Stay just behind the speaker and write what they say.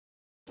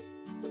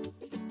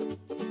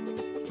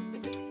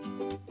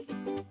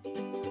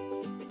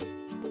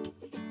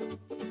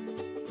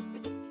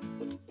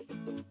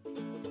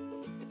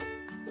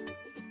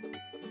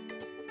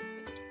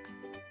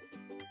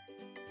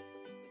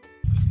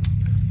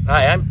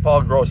Hi, I'm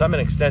Paul Gross. I'm an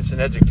extension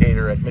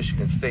educator at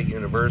Michigan State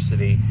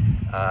University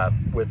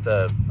with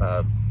the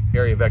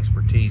area of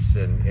expertise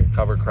in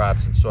cover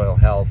crops and soil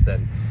health.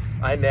 And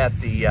I'm at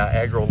the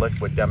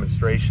AgroLiquid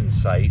demonstration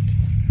site.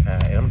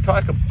 And I'm going to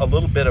talk a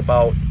little bit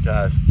about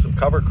some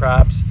cover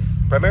crops,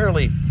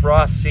 primarily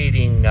frost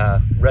seeding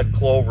red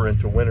clover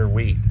into winter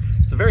wheat.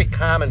 It's a very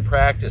common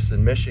practice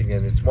in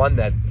Michigan. It's one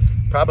that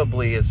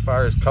probably, as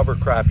far as cover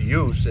crop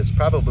use, it's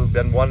probably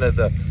been one of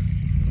the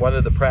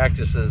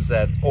practices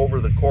that over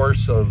the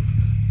course of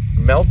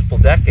multiple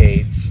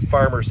decades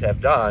farmers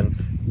have done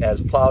as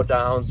plow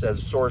downs,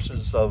 as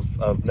sources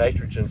of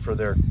nitrogen for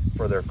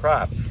their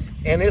crop.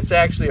 And it's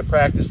actually a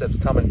practice that's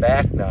coming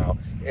back now.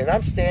 And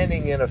I'm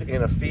standing in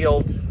a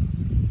field,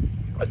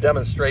 a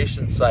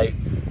demonstration site,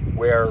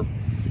 where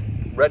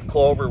red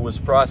clover was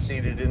frost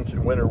seeded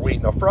into winter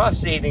wheat. Now,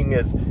 frost seeding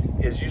is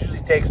usually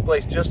takes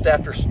place just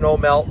after snow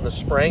melt in the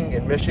spring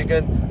in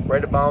Michigan,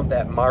 right about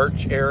that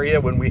March area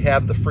when we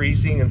have the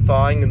freezing and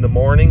thawing in the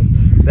morning.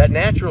 That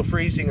natural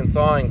freezing and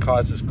thawing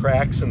causes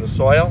cracks in the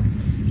soil,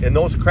 and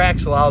those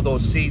cracks allow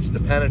those seeds to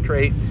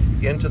penetrate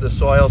into the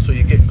soil, so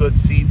you get good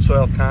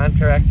seed-soil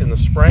contact in the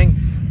spring.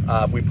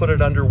 We put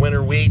it under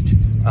winter wheat,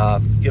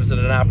 gives it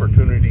an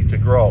opportunity to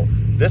grow.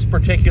 This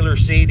particular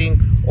seeding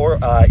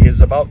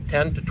is about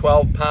 10 to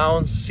 12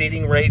 pounds.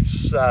 Seeding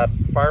rates,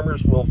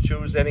 farmers will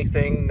choose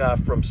anything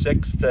from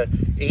 6 to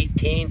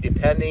 18,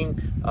 depending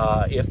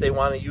if they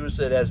want to use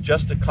it as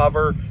just a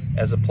cover,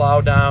 as a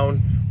plow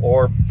down,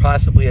 or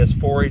possibly as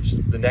forage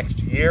the next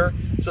year.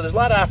 So there's a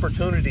lot of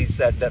opportunities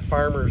that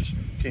farmers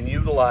can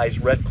utilize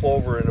red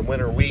clover in the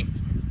winter wheat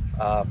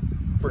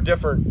for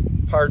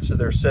different parts of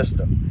their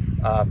system.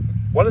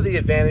 One of the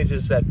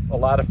advantages that a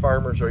lot of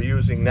farmers are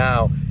using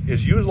now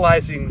is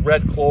utilizing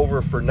red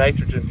clover for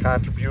nitrogen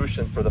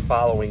contribution for the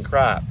following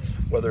crop,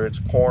 whether it's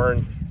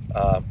corn,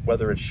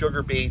 whether it's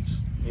sugar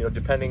beets,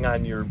 depending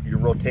on your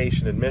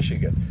rotation in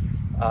Michigan.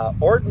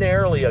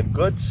 Ordinarily, a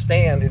good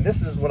stand, and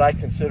this is what I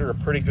consider a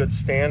pretty good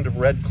stand of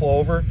red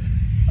clover,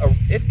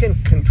 it can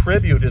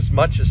contribute as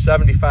much as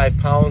 75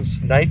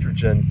 pounds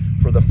nitrogen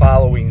for the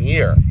following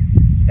year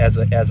as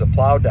a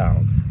plow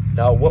down.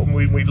 Now, when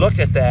we look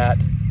at that,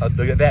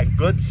 that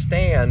good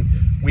stand,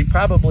 we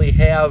probably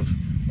have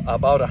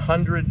about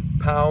 100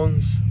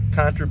 pounds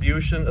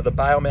contribution of the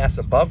biomass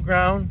above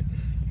ground,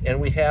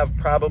 and we have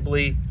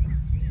probably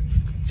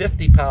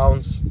 50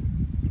 pounds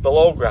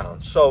below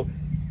ground. So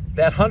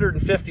that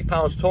 150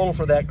 pounds total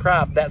for that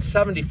crop, that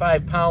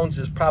 75 pounds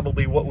is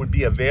probably what would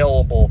be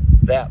available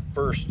that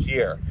first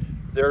year.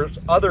 There's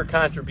other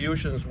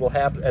contributions we'll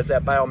have as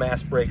that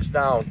biomass breaks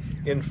down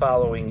in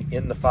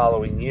the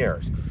following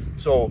years.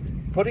 So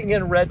putting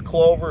in red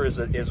clover is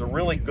a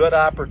really good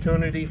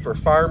opportunity for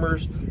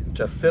farmers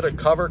to fit a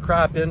cover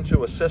crop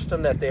into a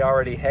system that they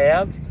already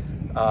have.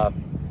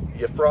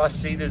 You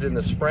frost seed it in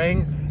the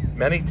spring.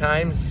 Many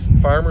times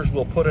farmers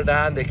will put it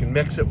on. They can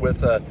mix it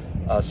with a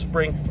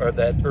spring or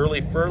that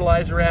early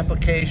fertilizer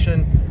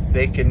application.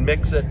 They can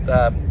mix it,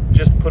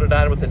 just put it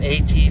on with an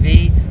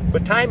ATV.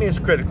 But timing is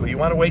critical. You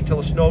want to wait till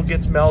the snow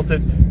gets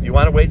melted. You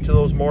want to wait till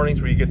those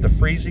mornings where you get the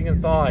freezing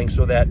and thawing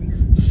so that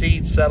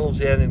seed settles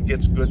in and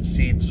gets good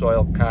seed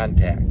soil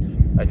contact.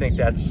 I think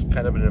that's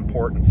kind of an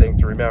important thing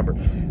to remember.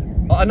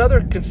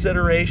 Another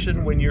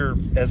consideration when you're,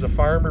 as a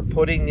farmer,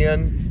 putting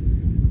in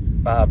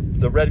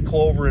the red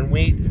clover and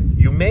wheat,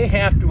 you may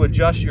have to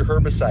adjust your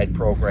herbicide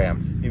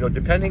program.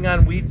 Depending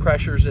on weed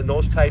pressures and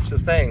those types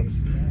of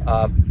things,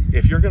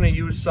 if you're going to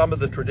use some of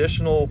the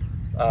traditional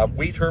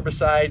wheat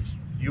herbicides,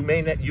 you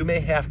may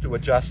have to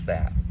adjust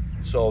that.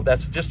 So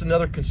that's just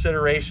another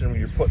consideration when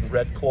you're putting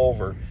red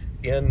clover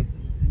in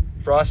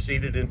frost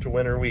seeded into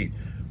winter wheat.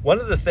 One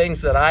of the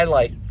things that I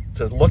like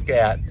to look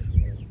at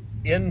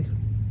in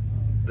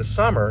the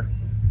summer,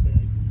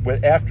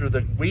 after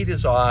the wheat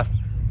is off,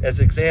 as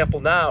example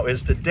now,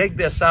 is to dig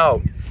this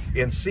out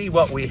and see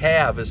what we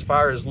have as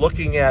far as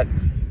looking at,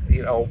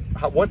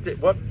 what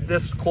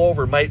this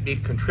clover might be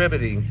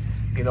contributing.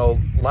 A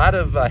lot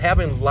of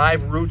having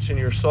live roots in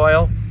your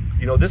soil.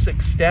 This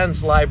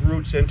extends live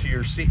roots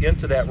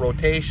into that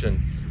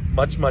rotation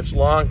much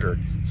longer.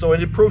 So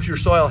it improves your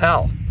soil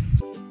health.